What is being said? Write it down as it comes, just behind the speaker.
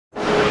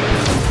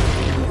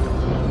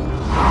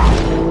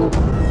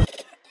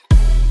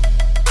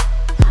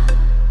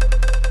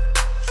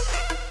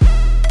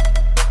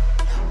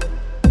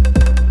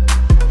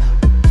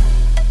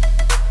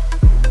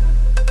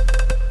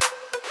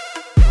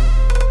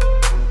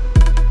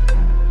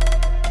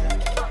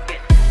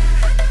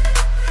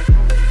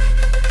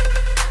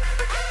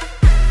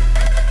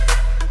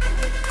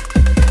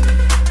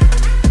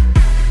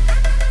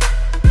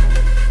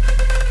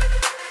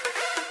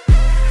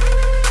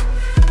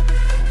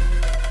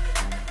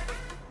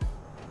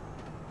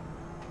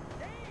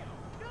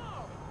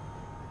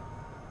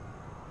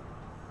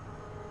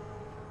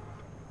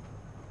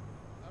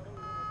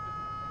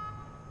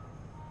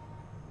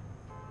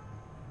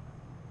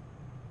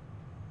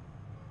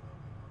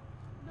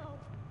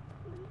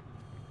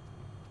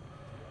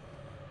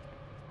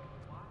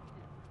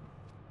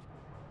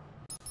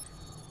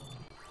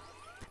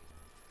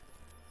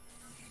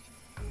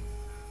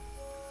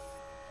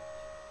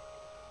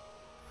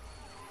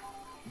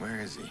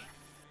busy.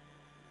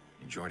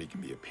 And Jordy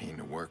can be a pain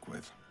to work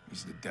with.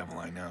 He's the devil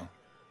I know.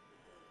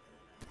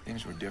 If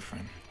things were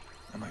different,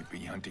 I might be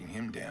hunting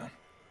him down.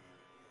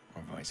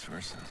 Or vice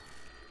versa.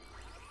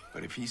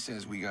 But if he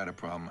says we got a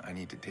problem, I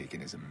need to take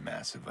it as a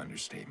massive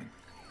understatement.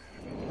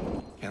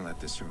 Can't let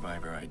the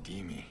survivor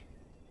ID me.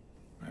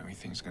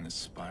 Everything's gonna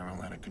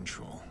spiral out of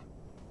control.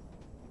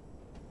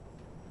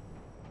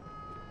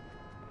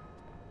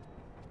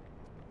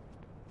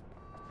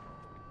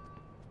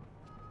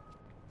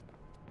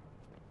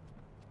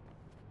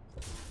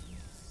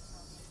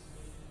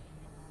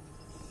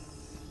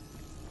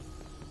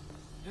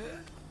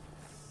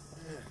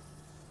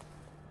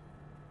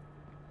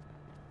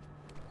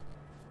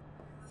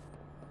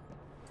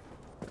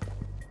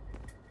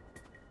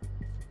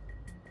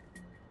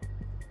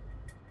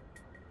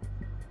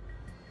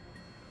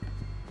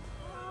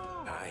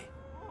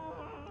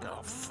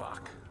 Oh,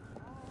 fuck.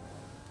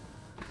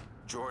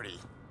 Jordy,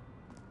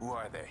 who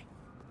are they?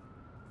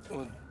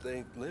 Well,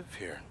 they live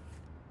here.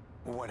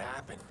 What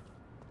happened?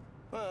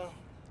 Well,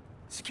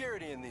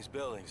 security in these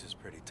buildings is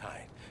pretty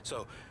tight.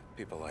 So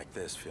people like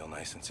this feel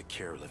nice and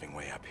secure living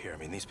way up here. I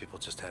mean, these people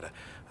just had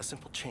a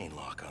simple chain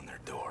lock on their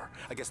door.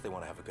 I guess they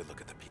want to have a good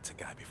look at the pizza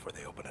guy before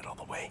they open it all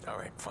the way. All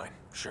right, fine,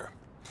 sure.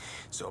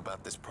 So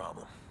about this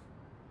problem.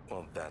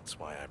 Well, that's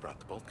why I brought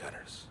the bolt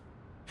cutters.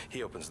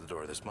 He opens the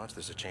door this much,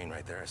 there's a chain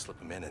right there, I slip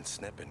him in and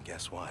snip, and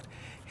guess what?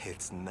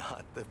 It's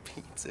not the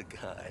pizza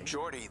guy.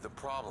 Jordy, the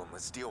problem,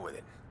 let's deal with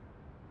it.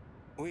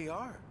 We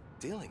are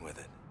dealing with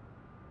it.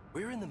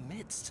 We're in the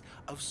midst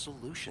of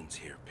solutions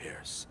here,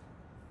 Pierce.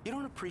 You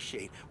don't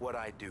appreciate what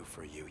I do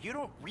for you. You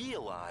don't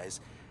realize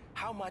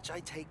how much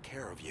I take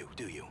care of you,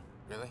 do you?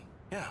 Really?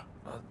 Yeah.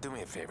 Well, do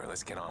me a favor,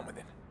 let's get on with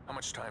it. How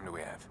much time do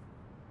we have?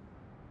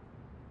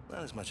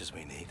 Not as much as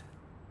we need.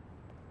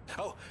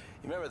 Oh,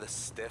 you remember the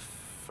stiff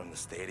from the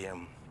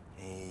stadium?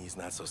 He's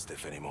not so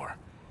stiff anymore.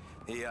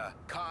 The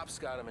cops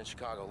got him in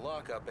Chicago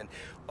lockup, and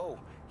oh,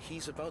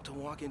 he's about to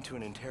walk into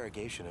an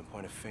interrogation and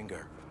point a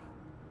finger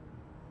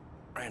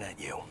right at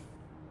you.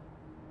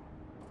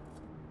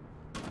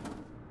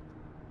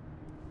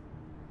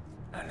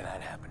 How did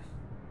that happen?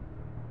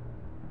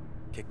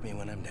 Kick me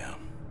when I'm down.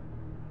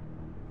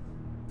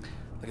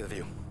 Look at the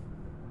view.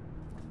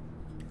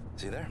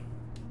 See there?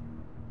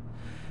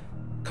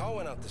 Call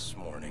went out this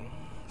morning.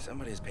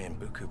 Somebody's paying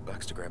buku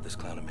bucks to grab this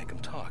clown and make him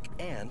talk.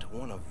 And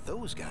one of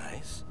those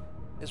guys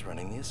is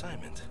running the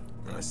assignment.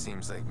 Well, it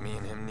seems like me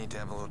and him need to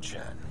have a little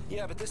chat.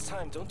 Yeah, but this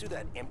time, don't do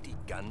that empty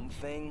gun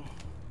thing.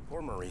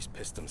 Poor Maurice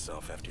pissed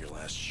himself after your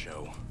last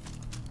show.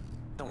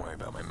 Don't worry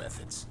about my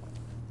methods.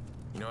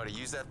 You know how to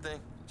use that thing?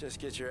 Just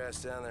get your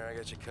ass down there, I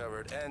got you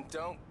covered. And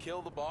don't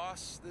kill the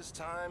boss this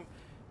time.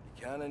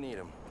 You kinda need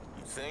him.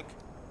 You think?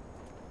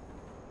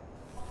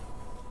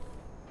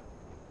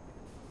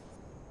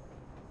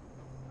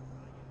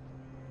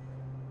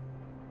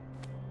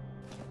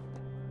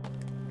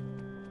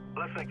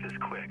 Let's make this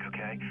quick,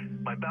 okay?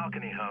 My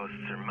balcony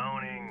hosts are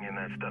moaning, and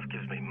that stuff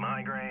gives me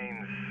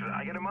migraines.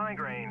 I get a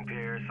migraine,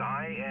 Pierce.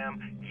 I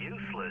am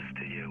useless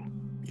to you.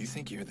 You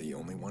think you're the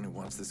only one who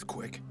wants this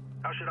quick?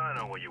 How should I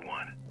know what you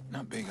want?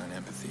 Not big on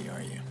empathy,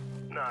 are you?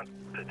 Not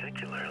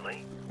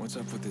particularly. What's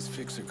up with this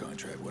fixer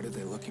contract? What are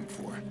they looking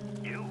for?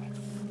 You.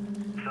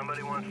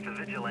 Somebody wants to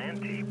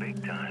vigilante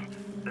big time.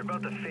 They're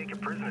about to fake a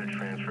prisoner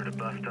transfer to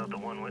bust out the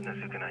one witness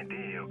who can ID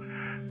you.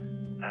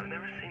 I've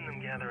never seen them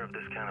gather up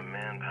this kind of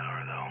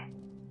manpower, though.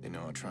 They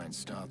know I'll try and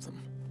stop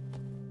them.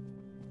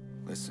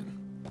 Listen,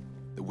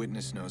 the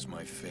witness knows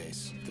my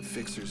face. If the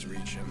fixers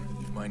reach him,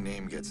 if my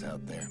name gets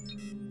out there,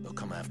 they'll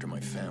come after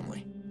my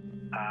family.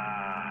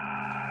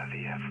 Ah,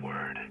 the F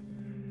word.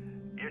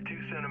 You're too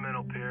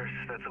sentimental, Pierce.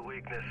 That's a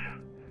weakness.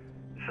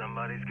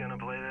 Somebody's gonna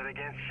play that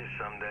against you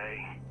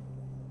someday.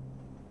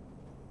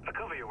 I'll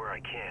cover you where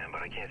I can,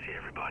 but I can't see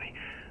everybody.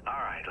 All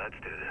right, let's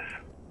do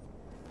this.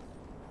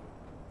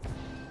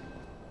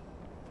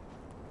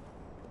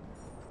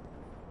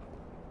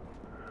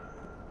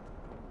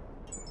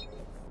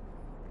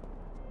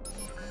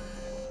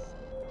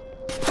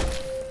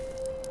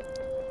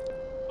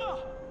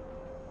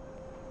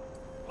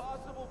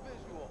 Possible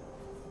visual.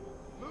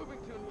 Moving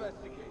to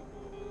investigate.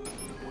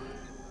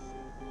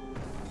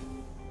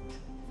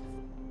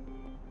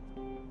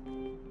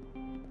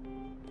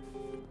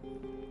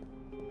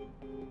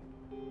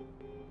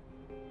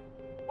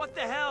 What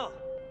the hell?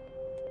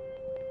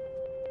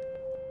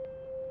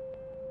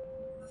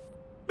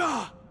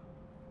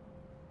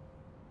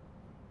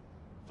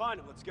 Find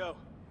him, let's go.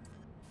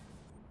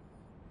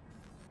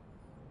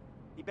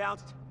 He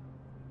bounced.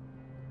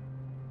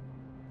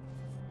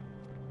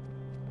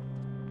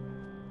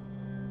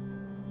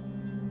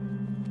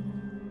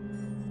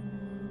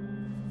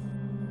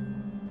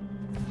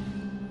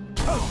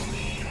 Oh,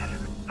 shit.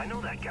 I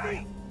know that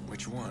guy.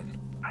 Which one?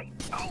 I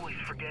always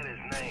forget his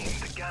name.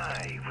 The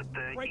guy with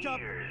the Wake up.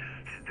 ears.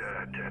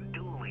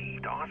 Dooley.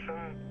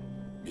 Dawson?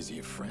 Is he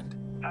a friend?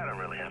 I don't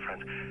really have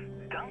friends.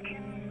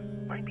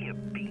 Duncan might be a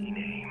B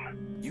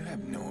name. You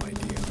have no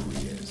idea who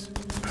he is.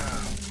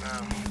 Oh,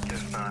 no,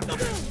 guess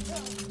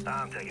not.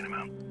 I'm taking him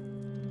out.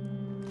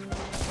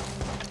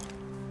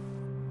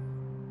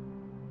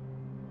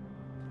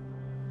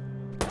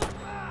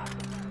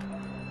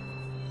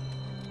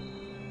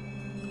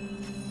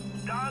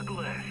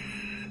 Douglas.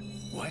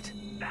 What?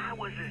 That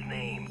was his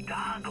name,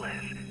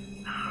 Douglas.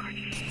 Oh,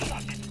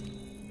 shit.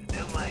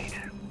 Too late.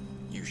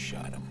 You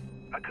shot him.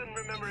 I couldn't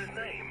remember his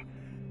name.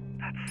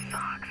 That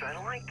sucks.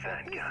 I like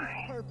that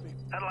guy.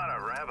 Had a lot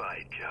of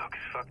rabbi jokes.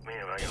 Fuck me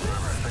if I can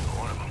remember a single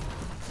one of them.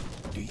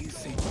 Do you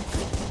think you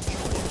could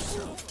enjoy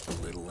yourself a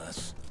little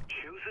less?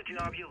 Choose a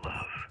job you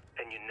love,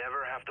 and you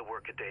never have to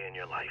work a day in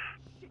your life.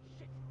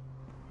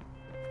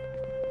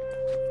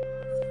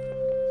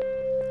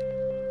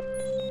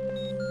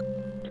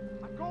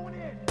 I'm going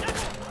in.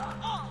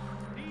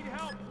 Need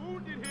help.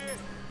 Wounded here.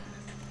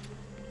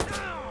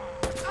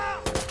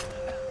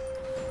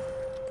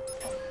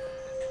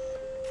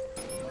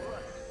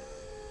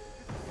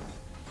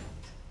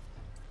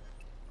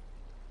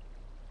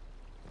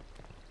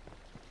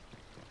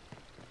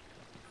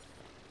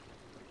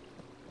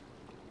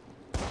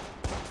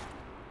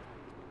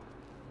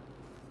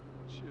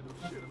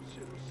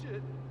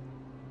 Shit.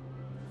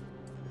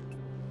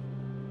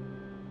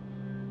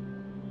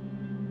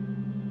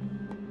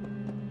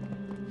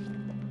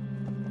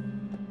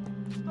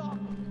 Stop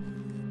him.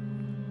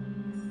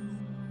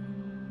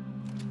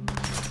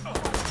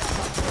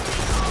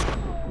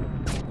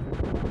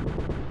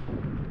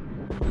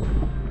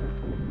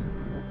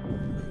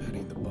 I'm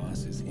betting the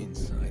boss is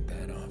inside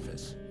that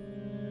office.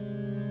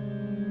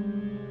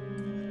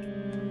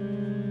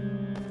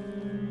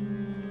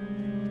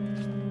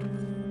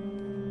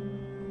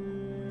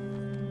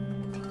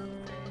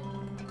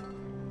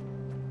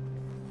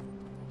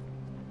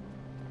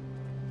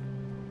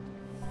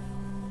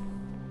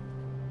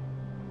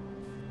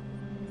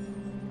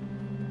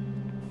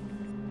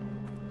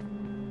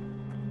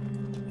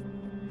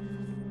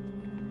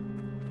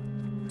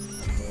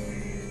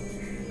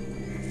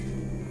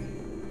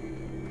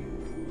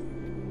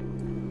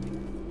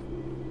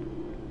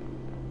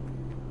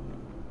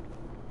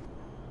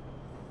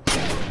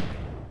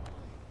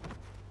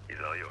 He's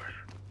all yours.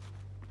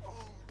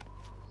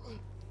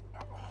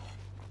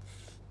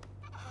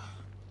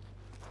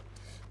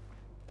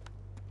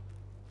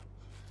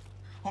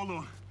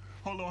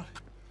 Hold on.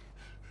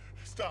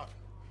 Stop.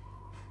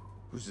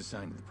 Who's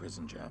assigned to the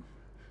prison job?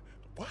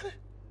 What?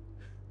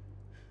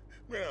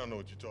 Man, I don't know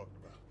what you're talking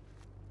about.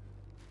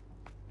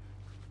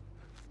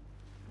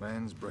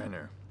 Lance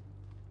Brenner.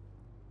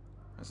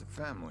 As a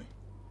family.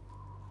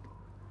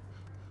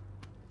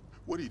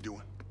 What are you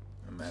doing?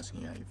 I'm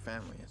asking you how your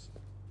family is.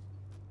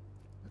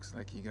 Looks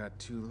like you got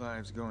two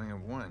lives going at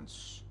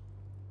once.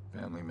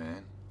 Family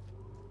man.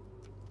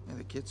 Yeah,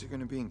 the kids are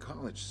gonna be in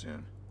college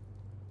soon.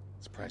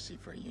 It's pricey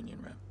for a union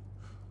rep.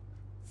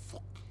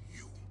 Fuck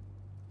you.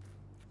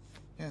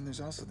 Yeah, and there's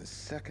also the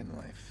second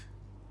life.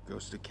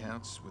 Ghost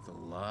accounts with a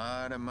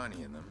lot of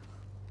money in them.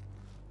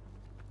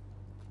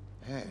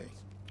 Hey.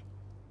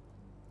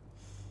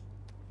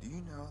 Do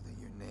you know that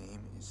your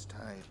name is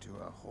tied to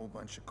a whole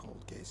bunch of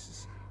cold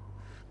cases?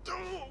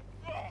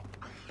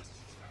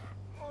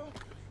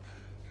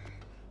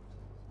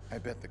 I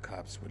bet the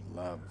cops would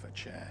love a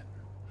chat.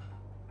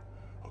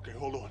 Okay,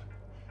 hold on.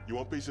 You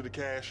want a piece of the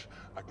cash?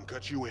 I can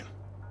cut you in.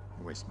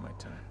 You're wasting my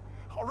time.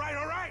 All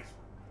right.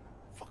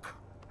 Fuck.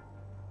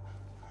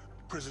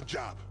 Prison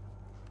job.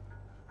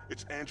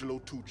 It's Angelo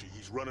Tucci.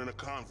 He's running a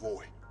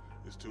convoy.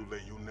 It's too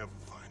late. You'll never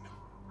find him.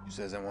 Who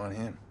says I want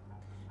him?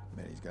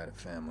 Bet he's got a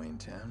family in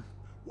town.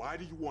 Why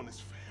do you want his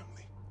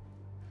family?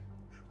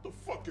 The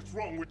fuck is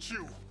wrong with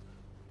you?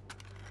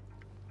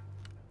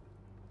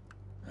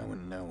 I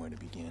wouldn't know where to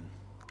begin.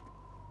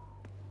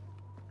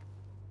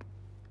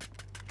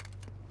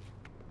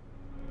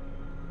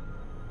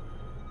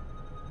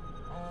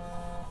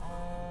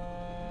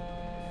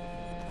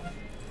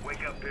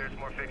 Wake up, Pierce.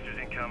 More fixtures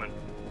incoming.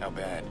 How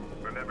bad?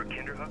 Remember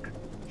Kinderhook?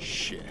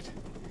 Shit.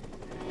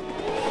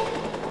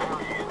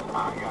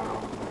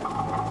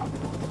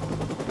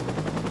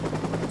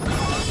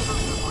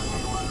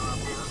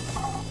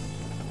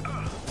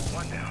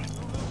 One down.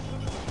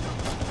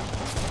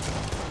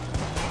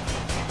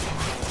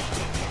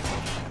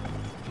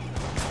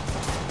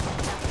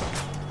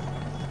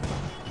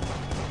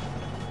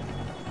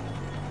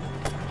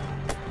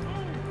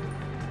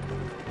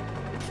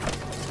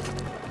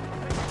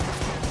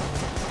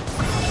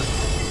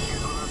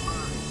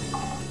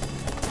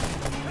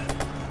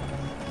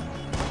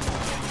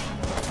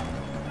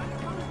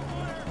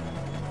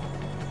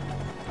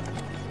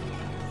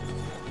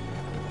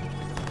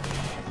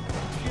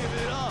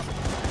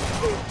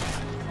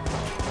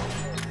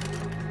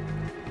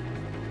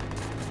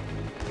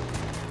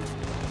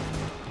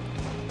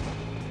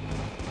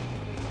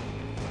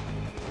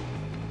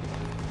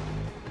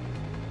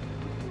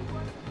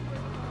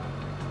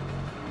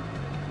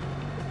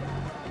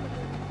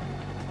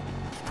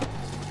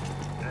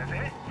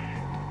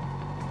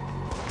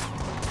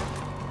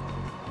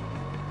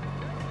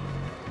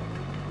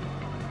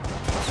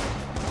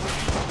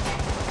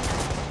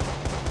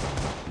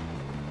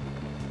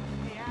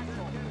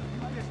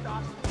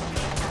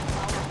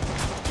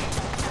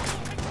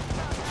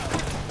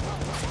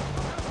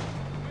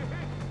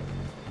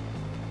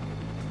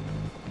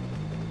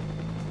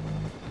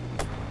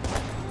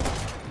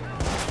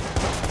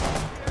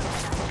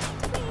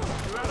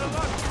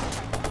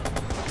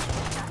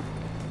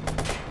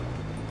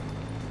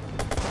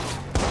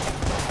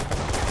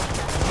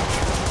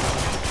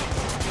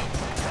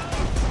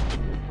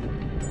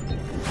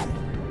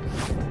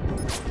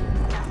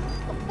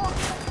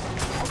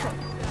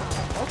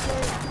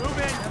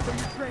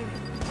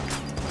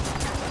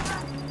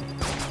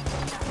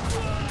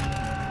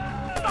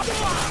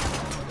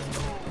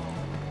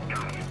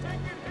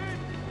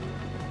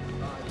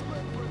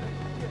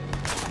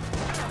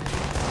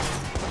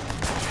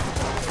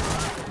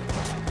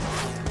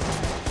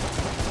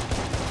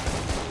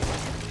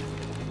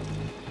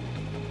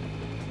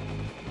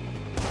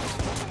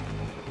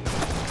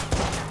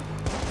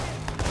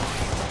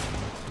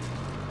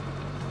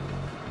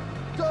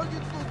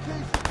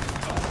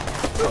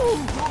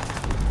 Always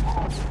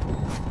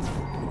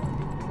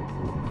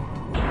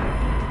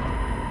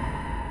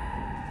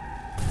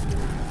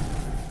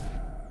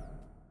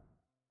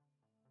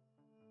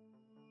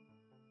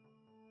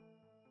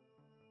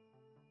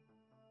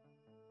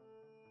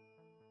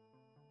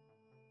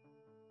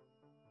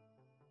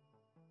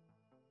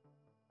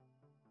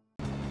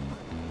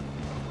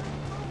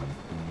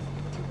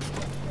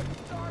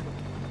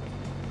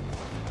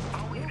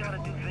gotta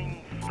do things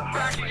the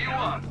hard way.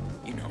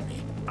 You know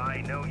me.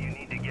 I know you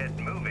need to get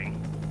moving.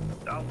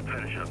 I'll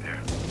finish up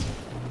here.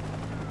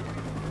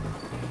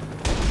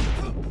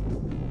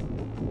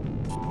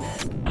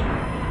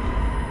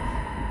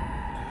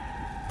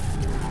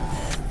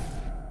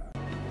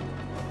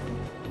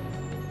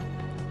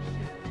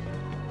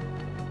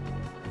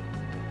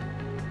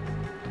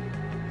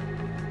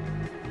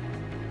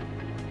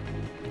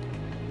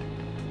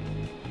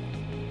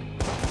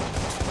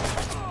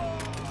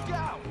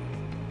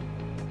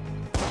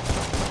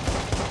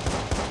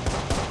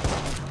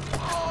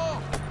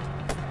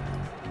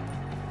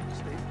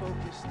 Stay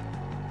focused.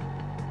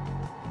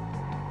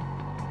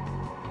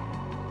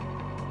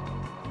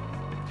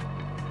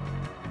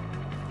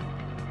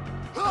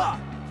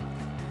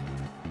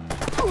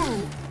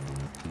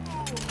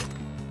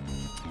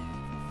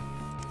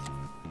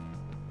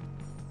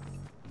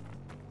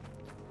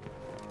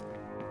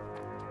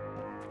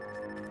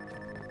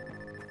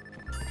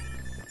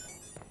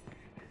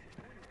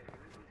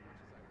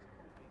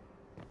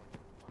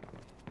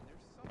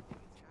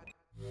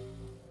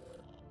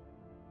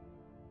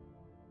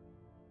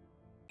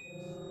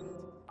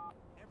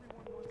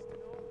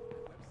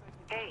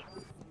 Hey,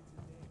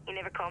 you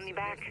never called me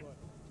back.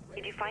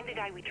 Did you find the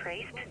guy we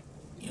traced?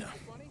 Yeah.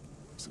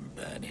 Some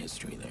bad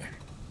history there.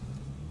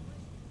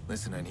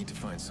 Listen, I need to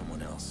find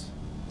someone else.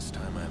 This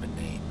time I have a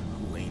name.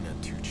 Helena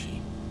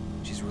Tucci.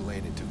 She's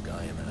related to a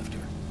guy I'm after.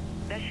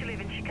 Does she live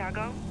in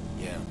Chicago?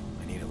 Yeah,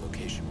 I need a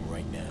location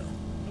right now.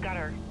 Got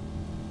her.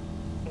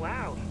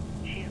 Wow,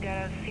 she's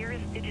got a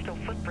serious digital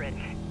footprint.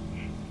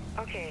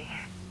 Okay,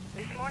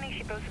 this morning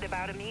she posted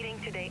about a meeting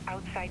today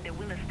outside the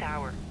Willis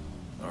Tower.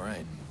 All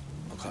right.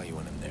 I'll call you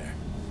when I'm there.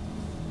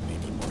 May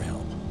need more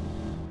help.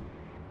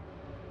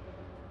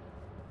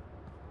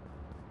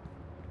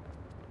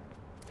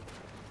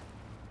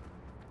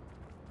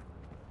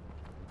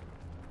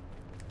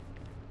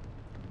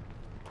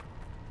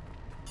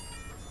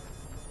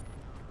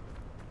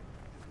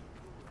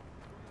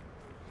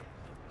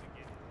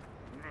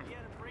 He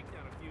had a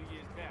breakdown a few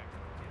years back.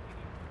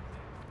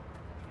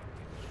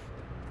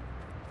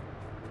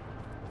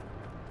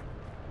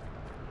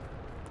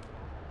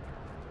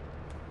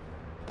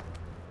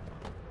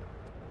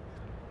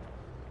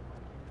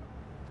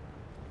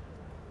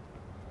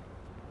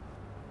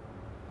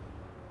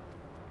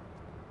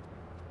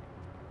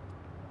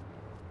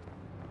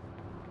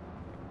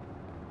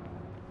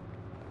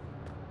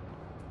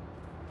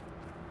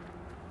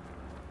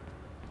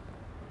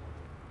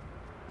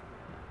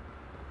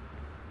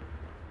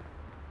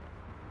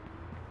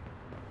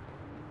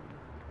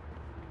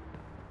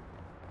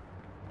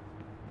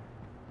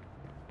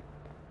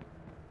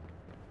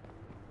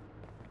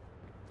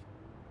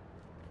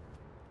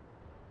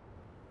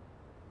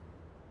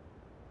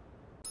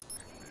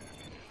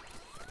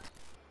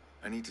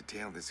 I need to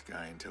tail this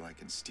guy until I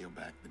can steal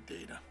back the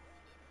data.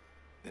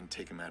 Then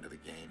take him out of the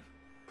game,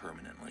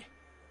 permanently.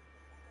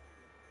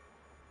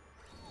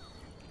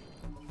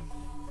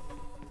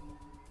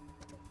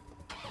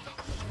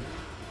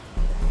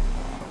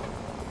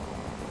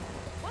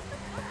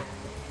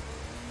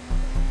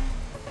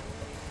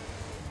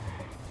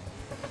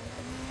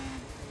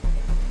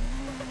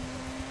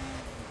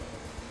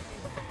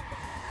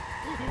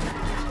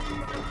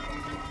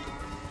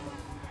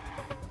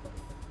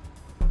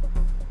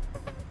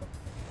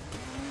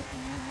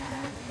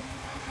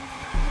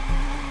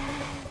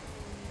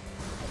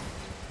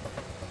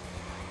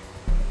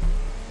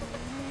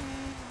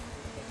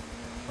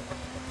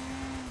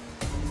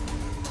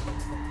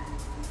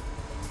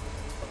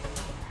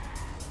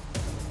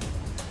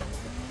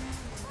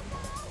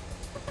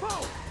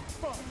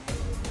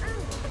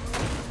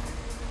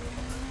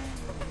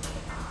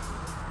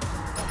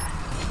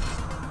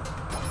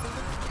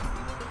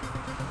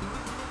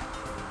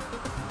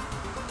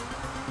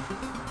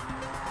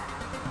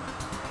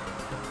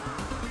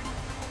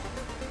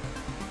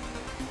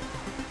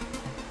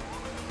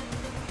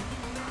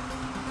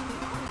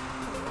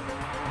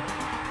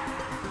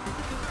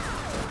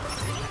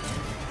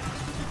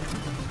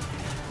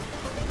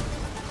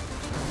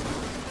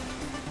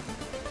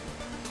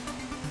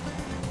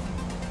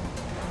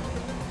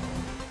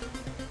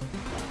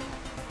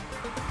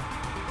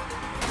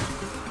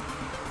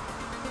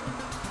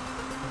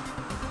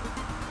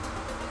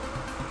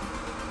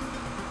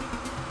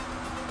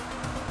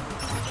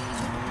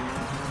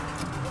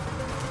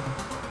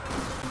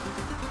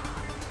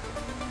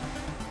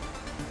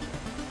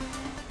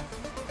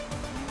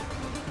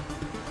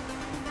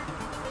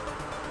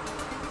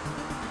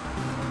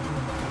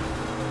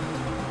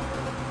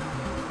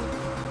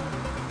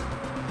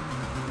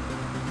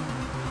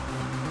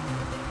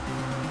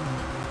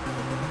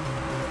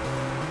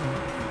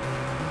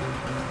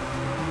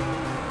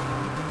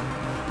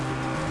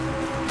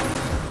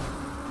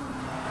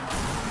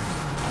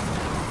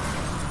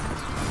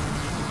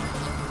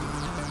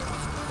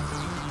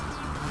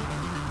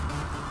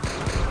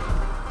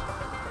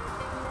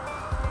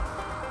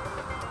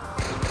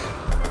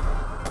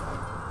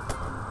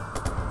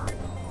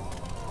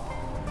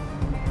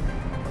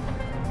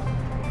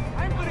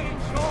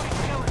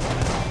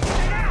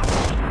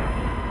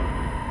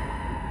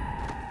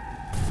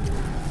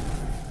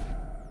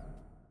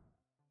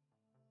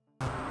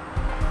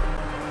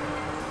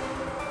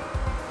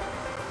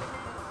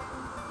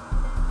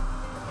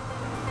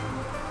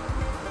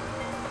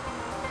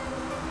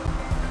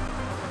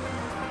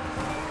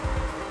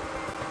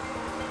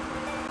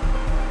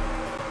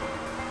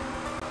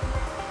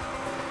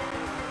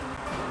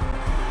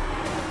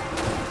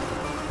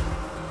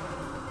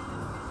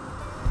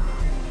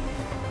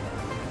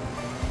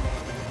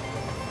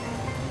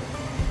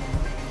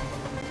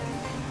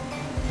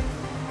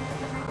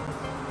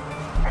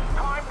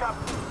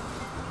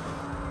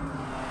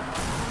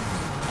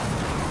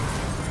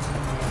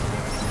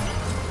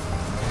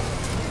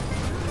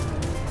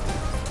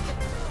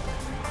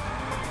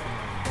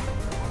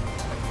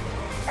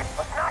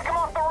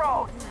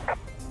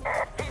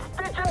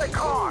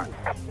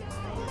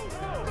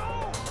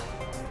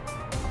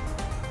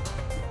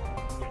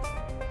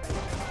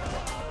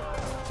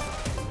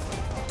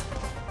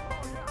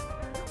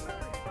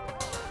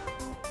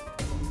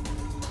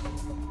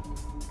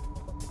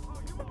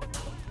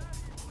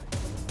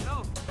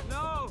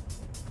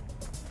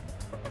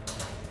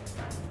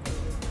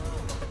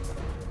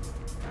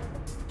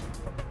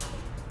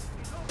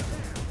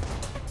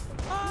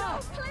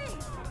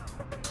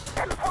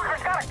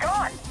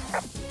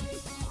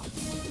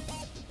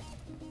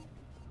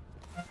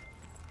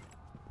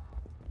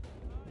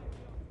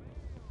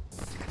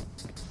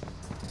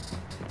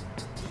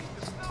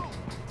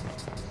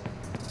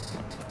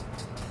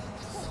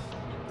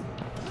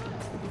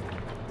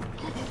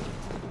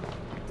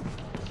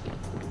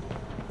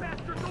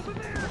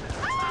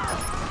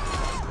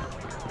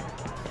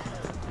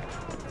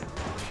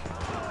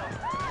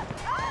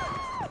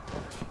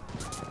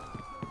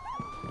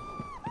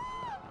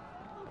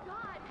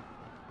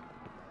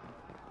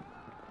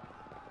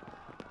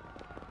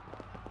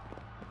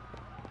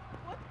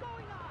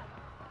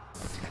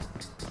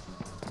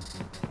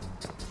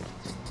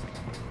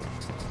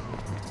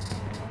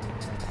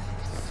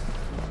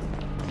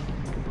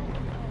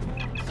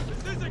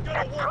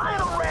 Try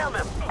to ram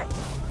him!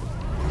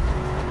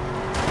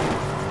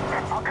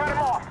 I'll cut him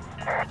off!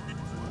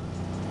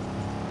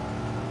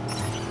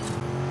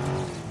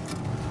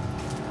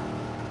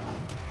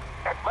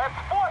 Let's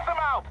force him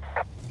out!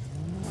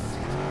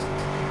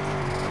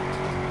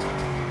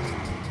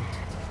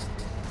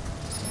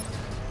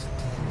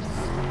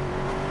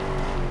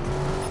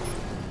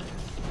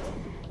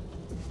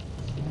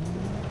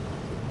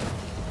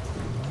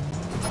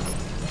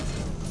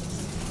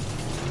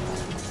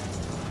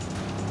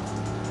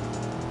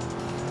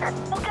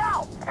 Look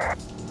out!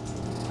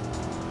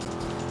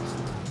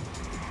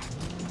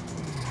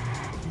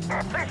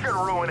 This should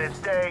ruin his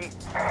day.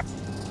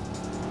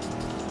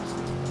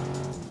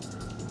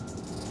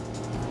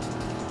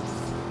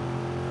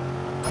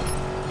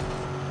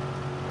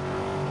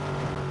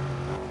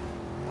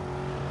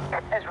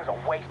 This was a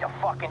waste of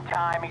fucking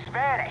time. He's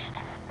vanished.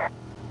 A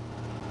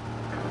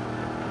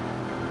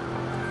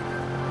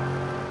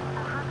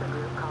hacker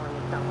group calling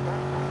itself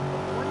DevSec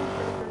is warning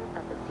citizens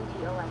that the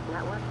CTOS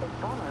network is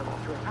vulnerable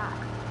to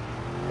attacks.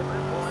 The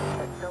group warns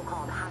that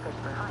so-called hackers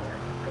for hire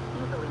could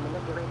easily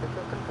manipulate the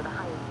system for the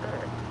highest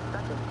bidders,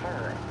 such as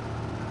terrorists.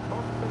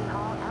 Both City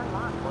Hall and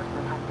law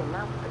enforcement have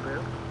denounced the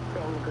group,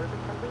 saying the group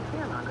is simply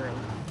fear-mongering.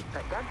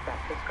 But DevSec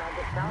described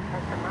itself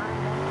as the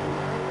modern-day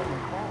canary in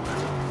the coal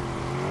mine.